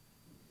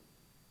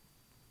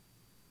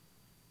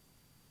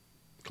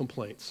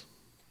 Complaints.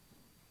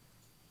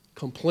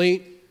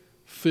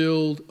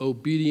 Complaint-filled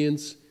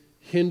obedience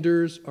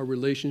hinders our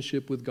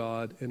relationship with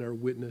God and our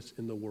witness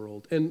in the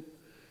world. And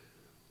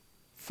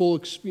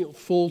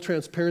full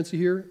transparency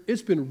here,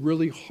 it's been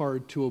really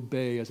hard to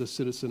obey as a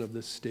citizen of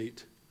this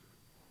state.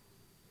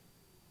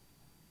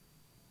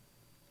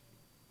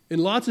 And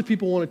lots of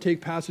people want to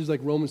take passages like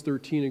Romans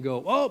 13 and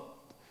go, oh,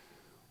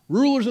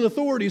 rulers and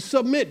authorities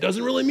submit.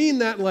 Doesn't really mean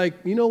that. Like,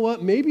 you know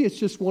what? Maybe it's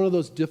just one of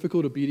those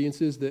difficult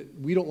obediences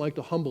that we don't like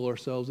to humble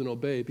ourselves and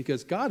obey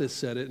because God has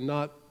said it and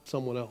not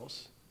someone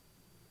else.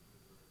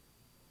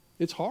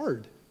 It's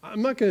hard.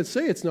 I'm not going to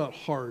say it's not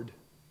hard.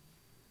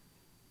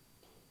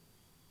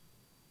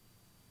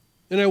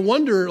 And I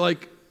wonder,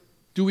 like,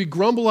 do we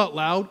grumble out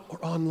loud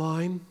or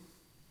online?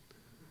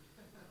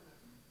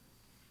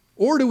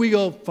 Or do we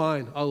go,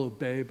 fine, I'll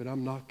obey, but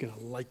I'm not going to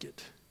like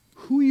it?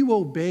 Who are you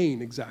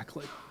obeying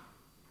exactly?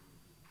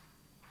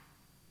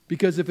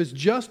 Because if it's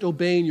just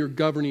obeying your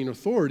governing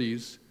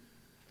authorities,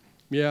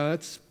 yeah,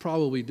 that's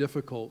probably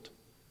difficult.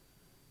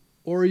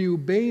 Or are you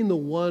obeying the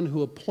one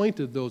who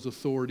appointed those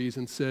authorities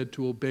and said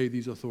to obey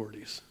these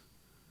authorities?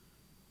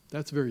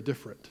 That's very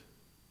different.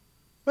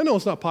 I know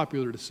it's not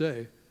popular to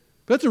say,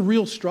 but that's a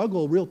real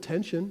struggle, real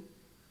tension.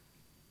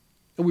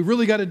 And we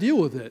really got to deal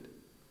with it.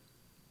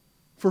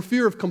 For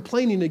fear of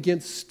complaining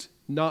against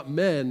not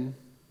men,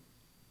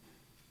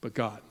 but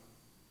God.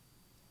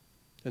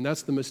 And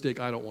that's the mistake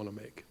I don't want to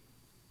make.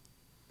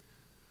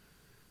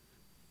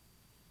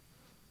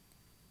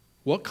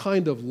 What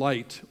kind of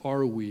light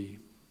are we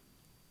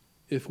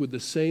if with the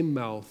same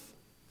mouth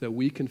that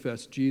we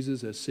confess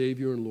Jesus as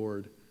Savior and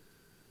Lord,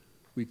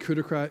 we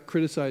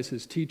criticize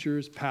his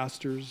teachers,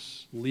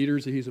 pastors,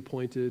 leaders that he's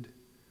appointed,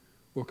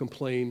 or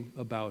complain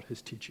about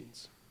his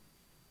teachings?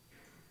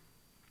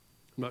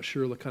 I'm not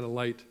sure what kind of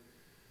light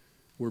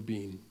we're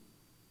being.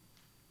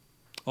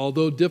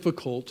 Although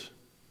difficult,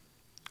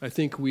 I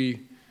think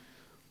we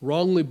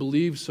wrongly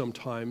believe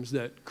sometimes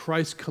that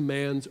Christ's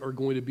commands are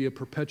going to be a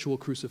perpetual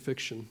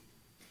crucifixion.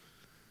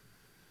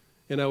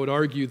 And I would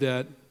argue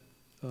that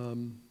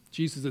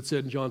Jesus had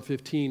said in John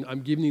 15,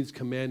 I'm giving these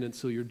commandments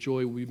so your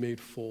joy will be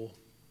made full.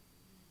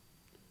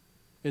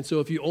 And so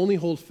if you only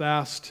hold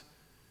fast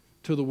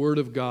to the Word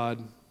of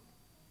God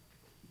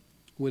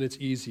when it's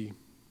easy,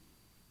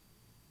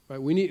 right?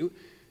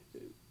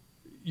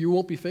 You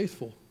won't be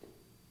faithful.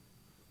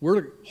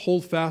 We're to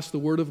hold fast the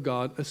Word of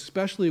God,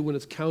 especially when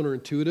it's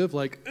counterintuitive,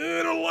 like,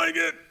 I don't like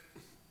it.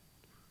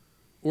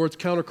 Or it's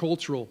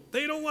countercultural.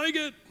 They don't like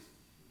it.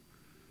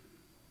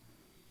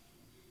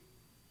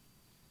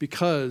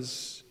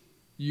 Because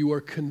you are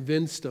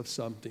convinced of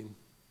something,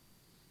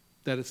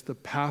 that it's the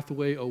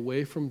pathway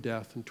away from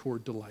death and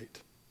toward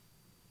delight.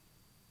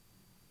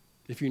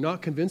 If you're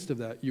not convinced of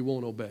that, you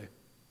won't obey.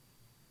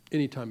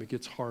 Anytime it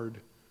gets hard.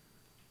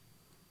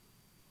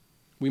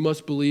 We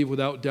must believe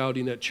without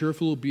doubting that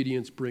cheerful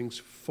obedience brings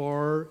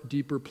far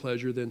deeper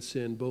pleasure than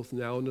sin, both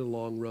now and in the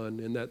long run,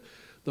 and that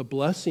the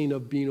blessing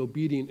of being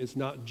obedient is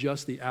not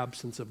just the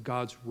absence of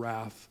God's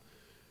wrath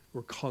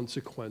or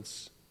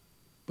consequence,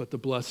 but the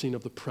blessing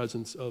of the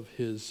presence of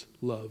his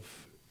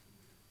love.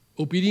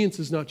 Obedience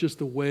is not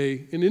just a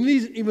way, and it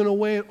isn't even a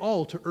way at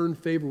all to earn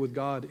favor with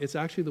God. It's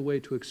actually the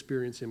way to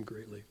experience him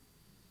greatly.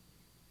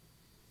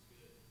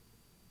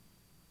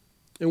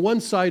 And one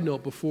side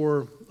note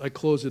before I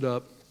close it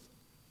up,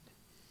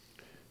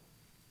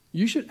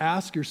 you should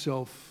ask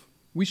yourself,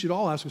 we should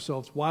all ask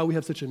ourselves why we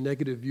have such a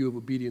negative view of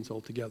obedience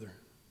altogether.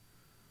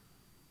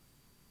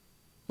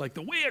 Like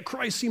the way of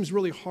Christ seems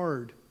really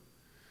hard.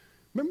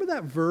 Remember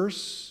that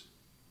verse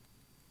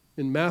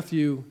in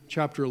Matthew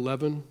chapter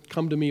 11,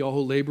 come to me all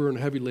who labor and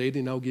heavy laden,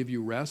 and I'll give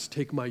you rest.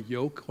 Take my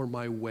yoke or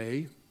my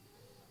way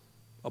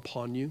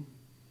upon you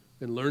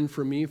and learn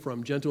from me, for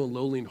I'm gentle and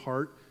lowly in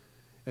heart,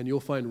 and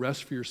you'll find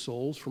rest for your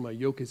souls. For my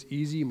yoke is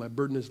easy, my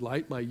burden is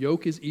light. My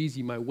yoke is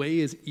easy, my way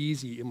is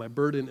easy, and my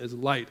burden is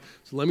light.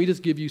 So let me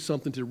just give you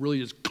something to really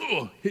just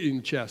hit you in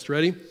the chest.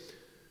 Ready?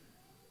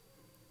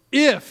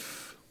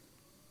 If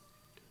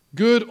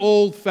good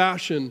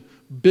old-fashioned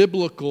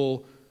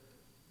biblical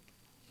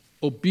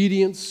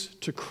obedience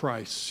to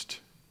Christ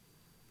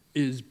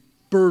is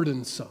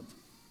burdensome,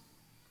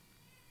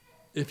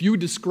 if you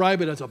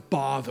describe it as a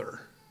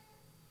bother,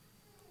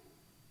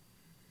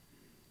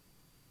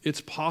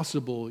 it's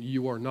possible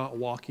you are not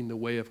walking the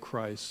way of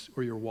Christ,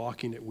 or you're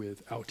walking it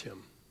without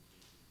him.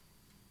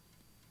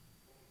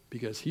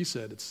 Because he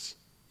said it's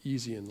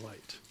easy and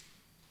light.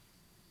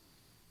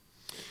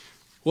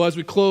 Well, as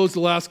we close the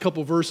last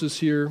couple verses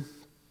here,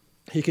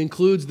 he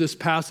concludes this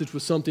passage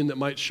with something that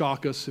might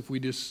shock us if we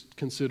just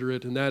consider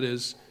it, and that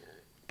is,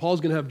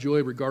 Paul's going to have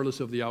joy regardless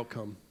of the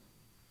outcome.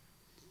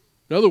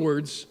 In other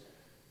words,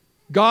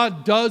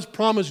 God does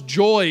promise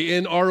joy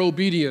in our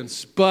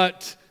obedience,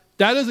 but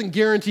that doesn't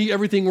guarantee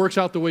everything works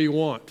out the way you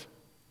want.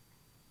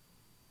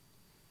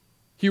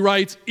 He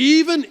writes,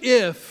 even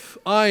if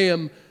I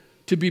am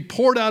to be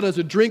poured out as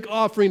a drink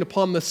offering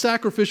upon the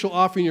sacrificial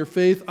offering of your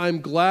faith,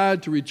 I'm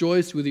glad to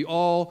rejoice with you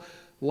all.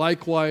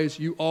 Likewise,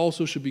 you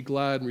also should be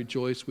glad and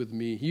rejoice with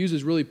me. He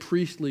uses really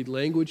priestly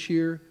language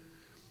here.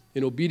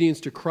 In obedience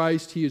to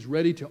Christ, he is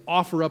ready to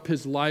offer up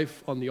his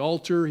life on the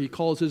altar. He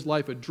calls his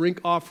life a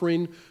drink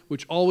offering,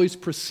 which always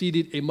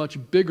preceded a much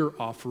bigger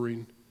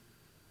offering.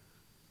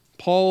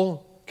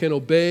 Paul can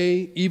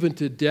obey even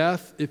to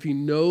death if he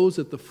knows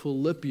that the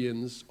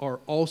Philippians are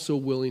also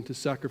willing to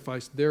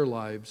sacrifice their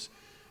lives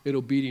in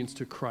obedience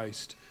to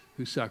Christ,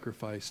 who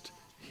sacrificed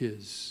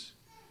his.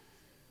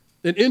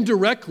 And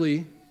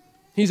indirectly,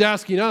 he's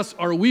asking us,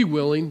 are we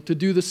willing to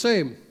do the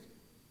same?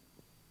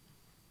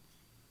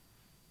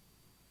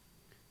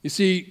 You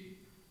see,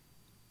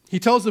 he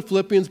tells the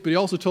Philippians, but he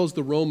also tells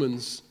the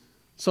Romans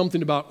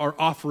something about our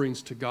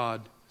offerings to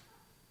God.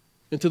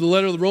 And to the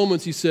letter of the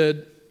Romans, he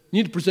said, you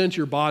need to present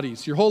your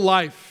bodies, your whole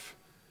life,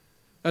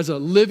 as a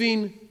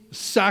living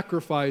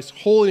sacrifice,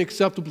 holy and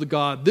acceptable to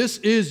God. This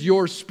is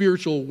your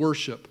spiritual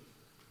worship.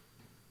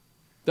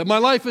 That my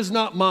life is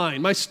not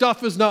mine, my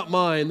stuff is not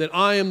mine, that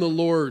I am the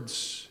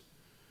Lord's.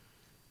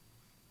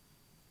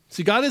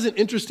 See, God isn't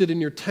interested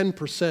in your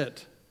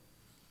 10%.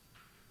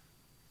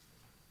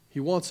 He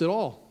wants it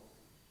all.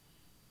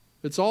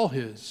 It's all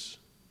his.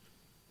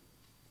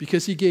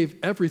 Because he gave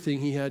everything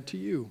he had to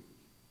you.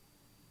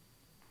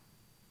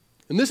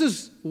 And this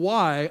is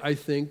why I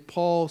think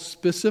Paul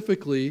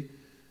specifically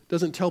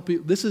doesn't tell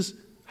people, this is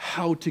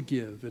how to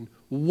give and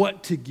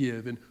what to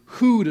give and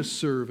who to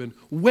serve and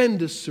when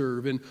to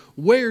serve and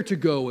where to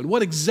go and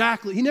what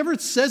exactly. He never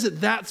says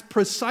it that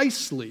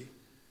precisely.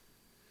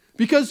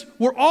 Because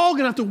we're all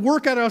going to have to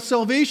work out our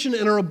salvation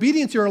and our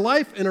obedience in our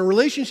life and our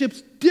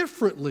relationships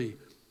differently.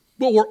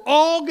 But we're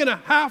all going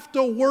to have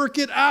to work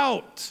it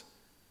out.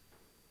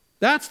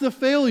 That's the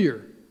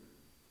failure.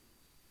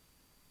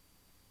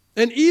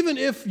 And even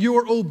if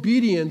your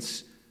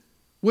obedience,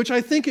 which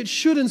I think it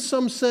should in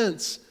some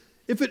sense,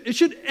 if it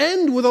should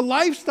end with a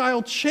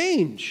lifestyle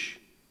change.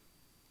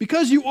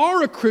 Because you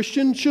are a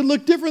Christian should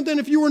look different than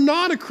if you were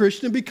not a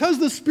Christian. Because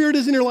the Spirit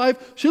is in your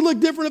life should look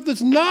different if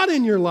it's not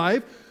in your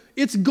life.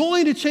 It's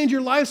going to change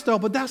your lifestyle,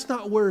 but that's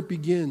not where it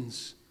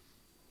begins.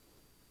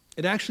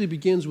 It actually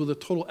begins with a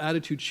total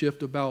attitude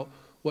shift about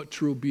what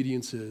true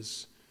obedience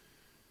is.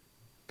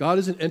 God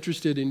isn't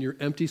interested in your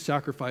empty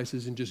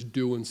sacrifices and just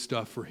doing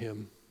stuff for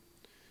him.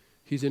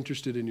 He's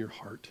interested in your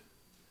heart.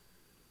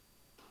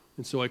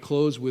 And so I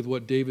close with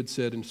what David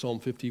said in Psalm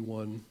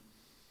 51.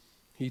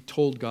 He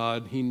told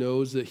God he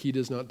knows that he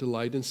does not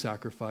delight in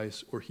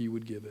sacrifice, or he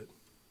would give it.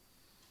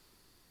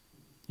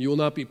 You will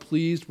not be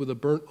pleased with a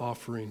burnt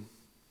offering.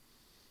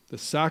 The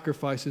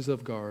sacrifices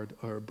of God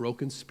are a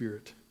broken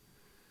spirit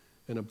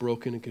and a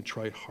broken and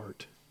contrite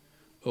heart.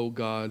 O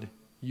God,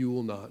 you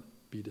will not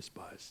be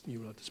despised. You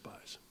will not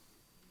despise.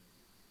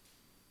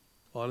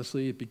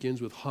 Honestly, it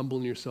begins with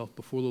humbling yourself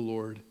before the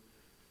Lord,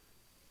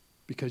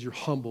 because you're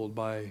humbled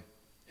by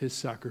his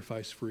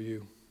sacrifice for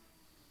you.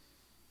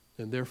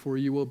 And therefore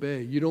you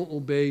obey. You don't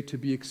obey to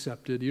be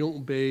accepted. You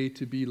don't obey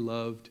to be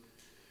loved.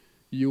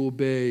 You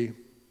obey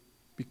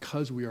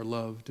because we are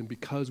loved and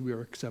because we are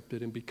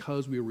accepted and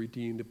because we are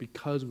redeemed and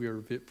because we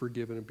are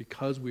forgiven and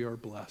because we are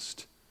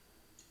blessed.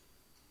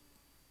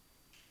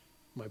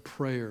 My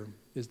prayer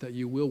is that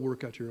you will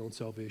work out your own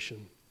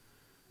salvation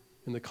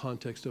in the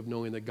context of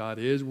knowing that God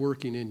is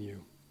working in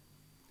you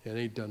and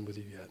ain't done with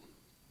you yet.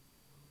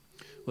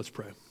 Let's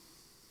pray.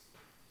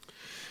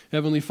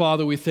 Heavenly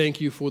Father, we thank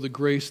you for the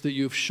grace that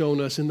you have shown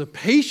us and the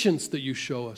patience that you show us.